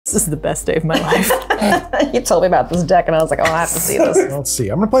This is the best day of my life. You told me about this deck and I was like, oh, I have to see this. Let's see.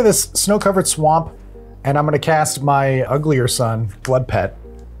 I'm gonna play this snow-covered swamp, and I'm gonna cast my uglier son, Blood Pet.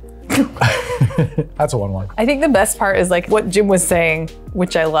 That's a 1/1. I think the best part is like what Jim was saying,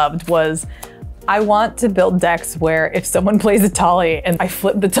 which I loved, was I want to build decks where if someone plays a Tali and I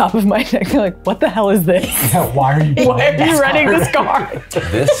flip the top of my deck, they're like, what the hell is this? Yeah, why are you running this card?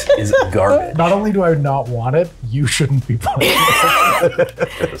 This is garbage. Not only do I not want it, you shouldn't be playing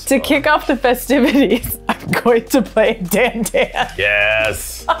it. To kick off the festivities, I'm going to play Dan Dan.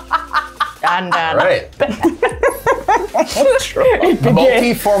 Yes. And Right. It begins.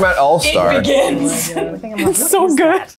 Multi-format all-star. It begins. It's so good.